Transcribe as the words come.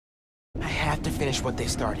I have to finish what they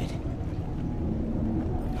started.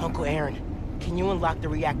 Uncle Aaron, can you unlock the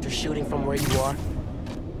reactor shooting from where you are?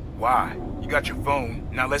 Why? You got your phone.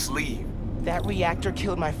 Now let's leave. That reactor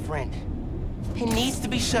killed my friend. It needs to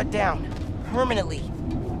be shut down. Permanently.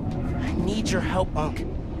 I need your help, Unc.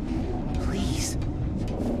 Please.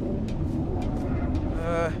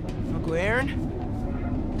 Uncle Aaron?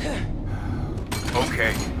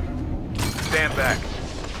 Okay. Stand back.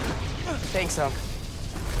 Thanks, Unc.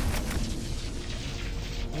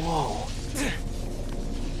 Whoa.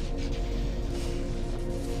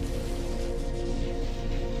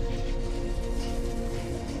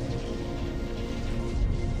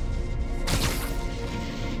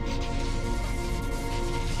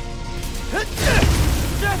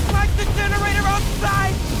 Just like the generator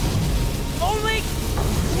outside! Only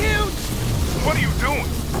huge! What are you doing?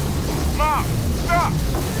 Mom, stop!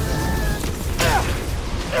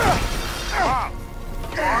 Mom!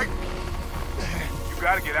 Alright? You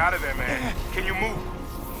gotta get out of there, man. Can you move?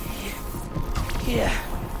 Yeah.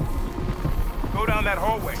 Go down that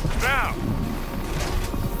hallway. Now!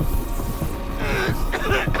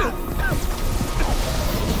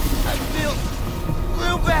 I feel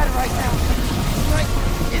real bad right now. Like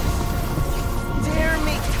it's tearing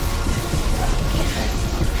me.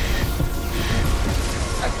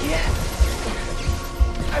 I can't.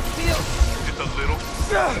 I feel Just a little.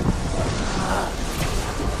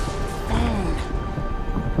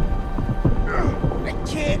 I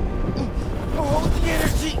can't hold the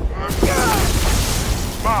energy.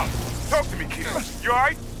 Mom, talk to me, kid. You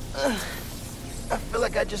alright? I feel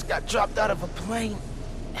like I just got dropped out of a plane.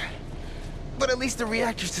 But at least the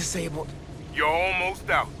reactor's disabled. You're almost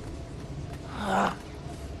out. I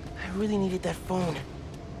really needed that phone.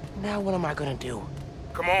 Now what am I gonna do?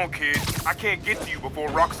 Come on, kid. I can't get to you before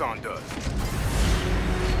Roxxon does.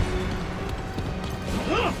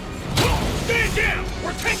 Stand down!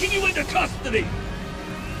 We're taking you into custody!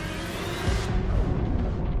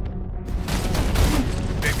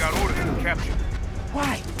 They've got orders to capture you.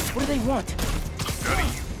 Why? What do they want? Study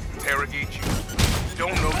you. Interrogate you.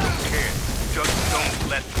 Don't know, don't care. Just don't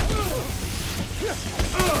let them.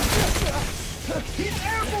 He's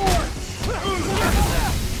airborne!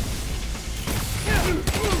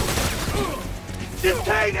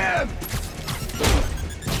 Detain him!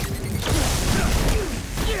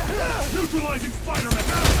 Neutralizing Spider-Man!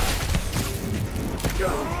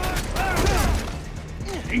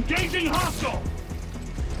 Engaging hostile!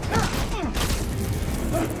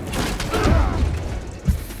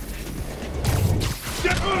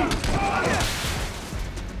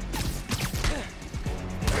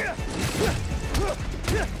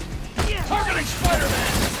 Targeting Spider-Man!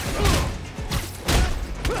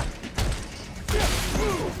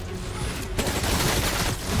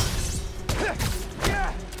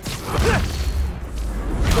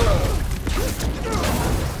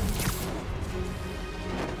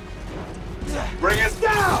 Bring us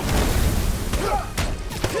down!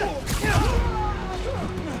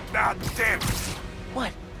 Ah, damn it.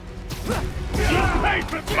 What?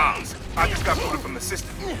 Moms, I just got booted from the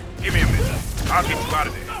system. Give me a minute. I'll get you out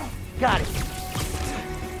of there. Got it.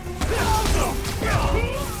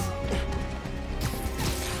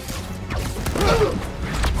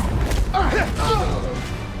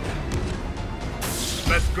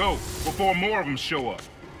 Let's go, before more of them show up.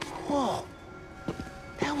 Whoa.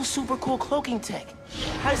 That was super cool cloaking tech.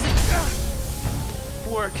 How does it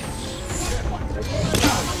work?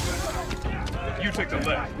 You take the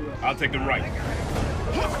left, I'll take the right.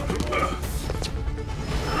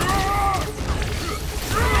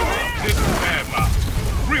 This is bad, Mom.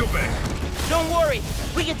 Real bad. Don't worry.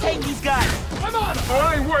 We can take these guys. I'm on him! Oh,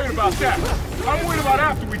 I ain't worried about that. I'm worried about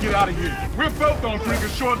after we get out of here. We're both on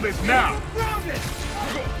Drinker's short list now. Grounded!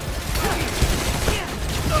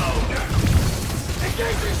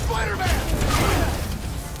 Engaging Spider-Man!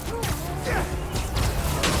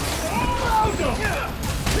 Found him!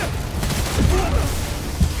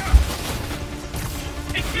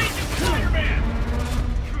 Engaging Spider-Man!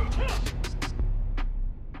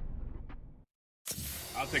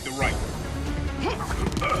 I'll take the right.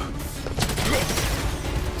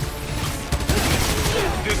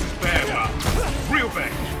 This is bad, Mom. Real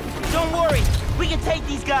bad. Don't worry. We can take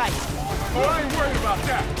these guys. Oh, I ain't worried about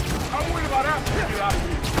that. I'm worried about after we get out of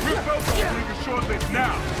here. We're both on Drinker's short list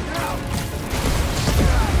now.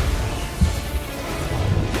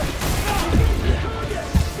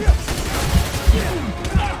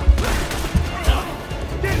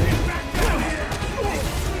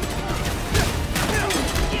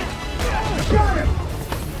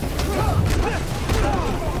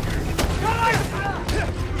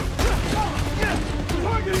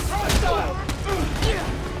 Targeting hostile!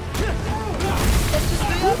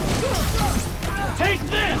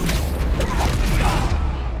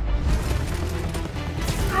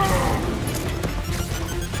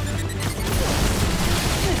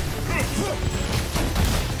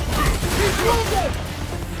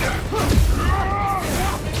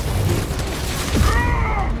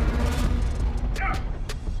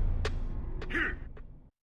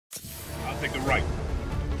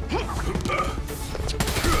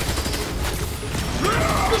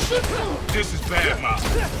 This is bad, Miles.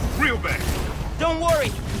 Real bad. Don't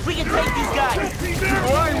worry, we can take these guys.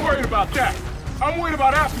 Oh, I ain't worried about that. I'm worried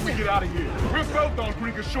about after we get out of here. We're both on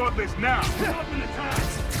Krieger's short list now.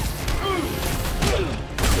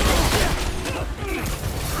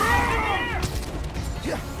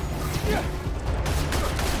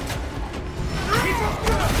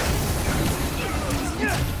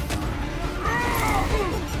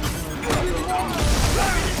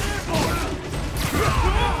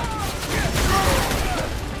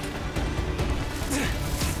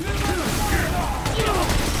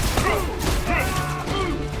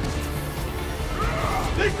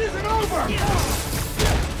 This isn't over!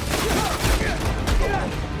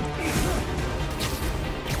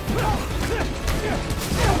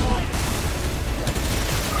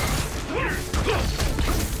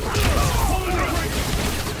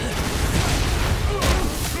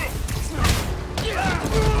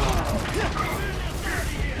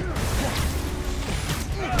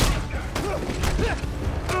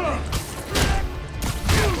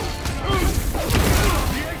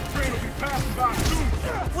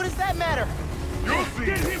 What does that matter? You'll see.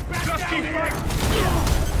 Just keep fighting.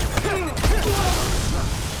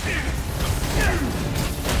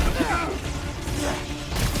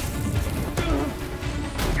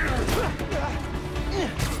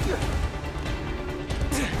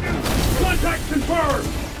 Contact confirmed!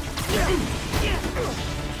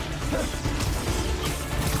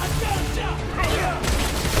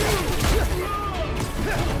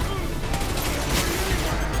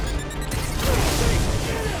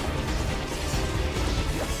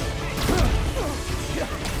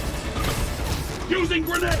 Using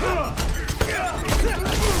grenade!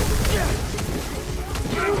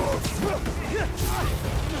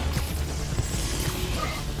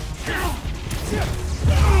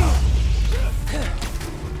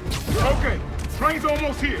 Okay, train's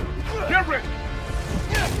almost here. Get ready.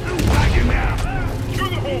 Wagon now! Through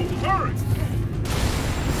the hole. Hurry.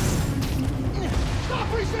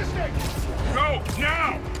 Stop resisting! Go,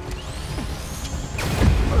 now.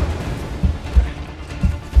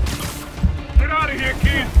 Get out of here,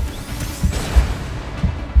 kid.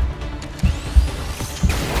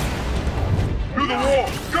 Through the wall.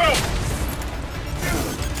 Go.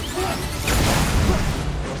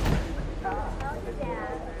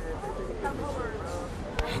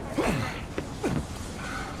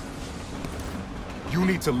 You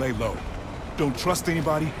need to lay low. Don't trust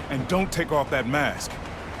anybody, and don't take off that mask.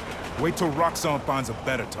 Wait till Roxxon finds a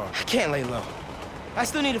better target. I can't lay low. I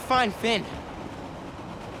still need to find Finn.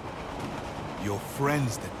 Your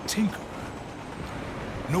friend's the Tinkerer.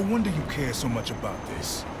 No wonder you care so much about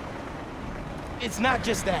this. It's not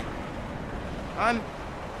just that.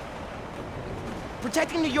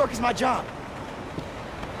 Protecting New York is my job.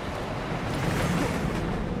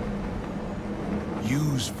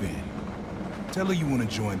 Use Finn. Tell her you want to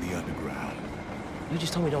join the underground. You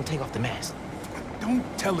just told me don't take off the mask. Don't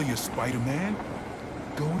tell her you're Spider-Man.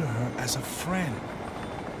 Go to her as a friend.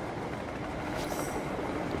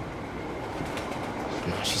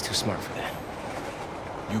 No, she's too smart for that.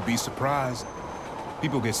 You'd be surprised.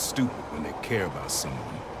 People get stupid when they care about someone.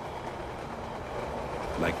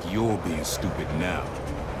 Like you're being stupid now.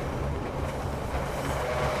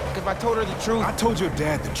 If I told her the truth... I told your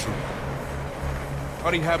dad the truth.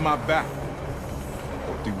 Thought he'd have my back.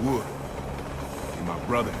 Hoped he would. Be my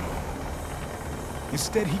brother-in-law.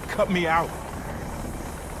 Instead, he cut me out.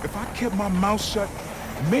 If I kept my mouth shut,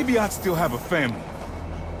 maybe I'd still have a family.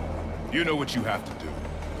 You know what you have to do.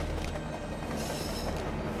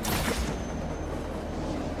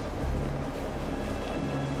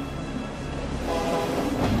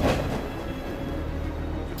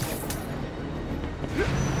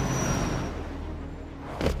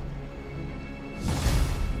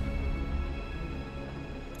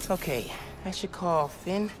 Okay, I should call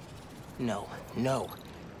Finn. No.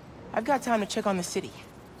 I've got time to check on the city.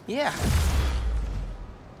 Yeah.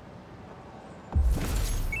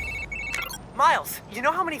 Miles, you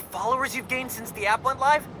know how many followers you've gained since the app went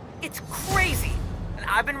live? It's crazy! And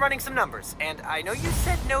I've been running some numbers, and I know you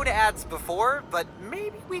said no to ads before, but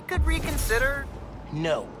maybe we could reconsider?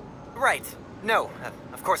 No. Right. No,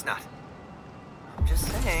 of course not. I'm just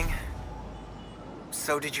saying.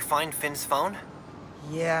 So did you find Finn's phone?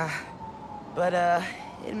 Yeah, but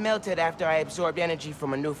it melted after I absorbed energy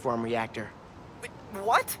from a new form reactor. Wait,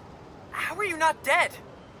 what? How are you not dead?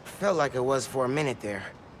 Felt like it was for a minute there.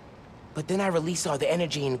 But then I released all the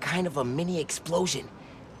energy in kind of a mini explosion.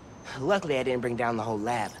 Luckily, I didn't bring down the whole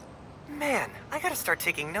lab. Man, I gotta start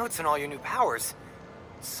taking notes on all your new powers.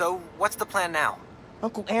 So, what's the plan now?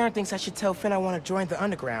 Uncle Aaron thinks I should tell Finn I want to join the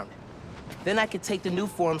underground. Then I could take the new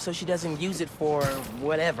form so she doesn't use it for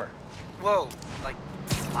whatever. Whoa, like,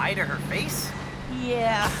 lie to her face?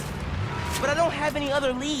 Yeah, but I don't have any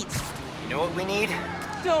other leads. You know what we need?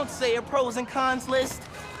 Don't say a pros and cons list.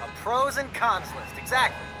 A pros and cons list,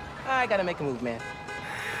 exactly. I gotta make a move, man.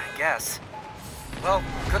 I guess. Well,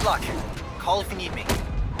 good luck. Call if you need me.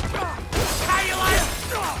 How you like?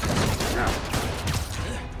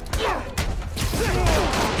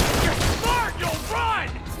 You're smart, you'll run!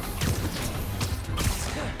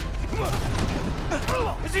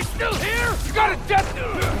 Is he still here? You got a death!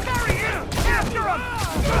 Carry him! After him!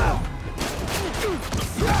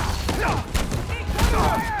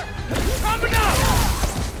 Coming up!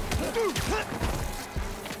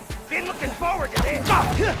 Been looking forward to this.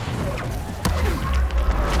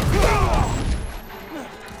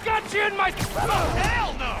 Got you in my... Oh,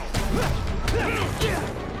 hell no!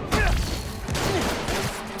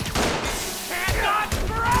 Can't dodge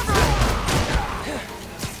forever!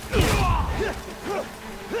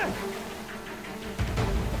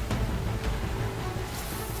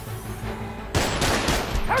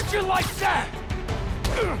 How'd you like that?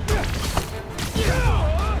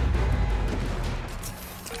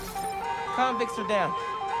 Convicts are down.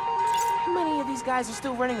 How many of these guys are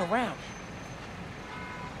still running around?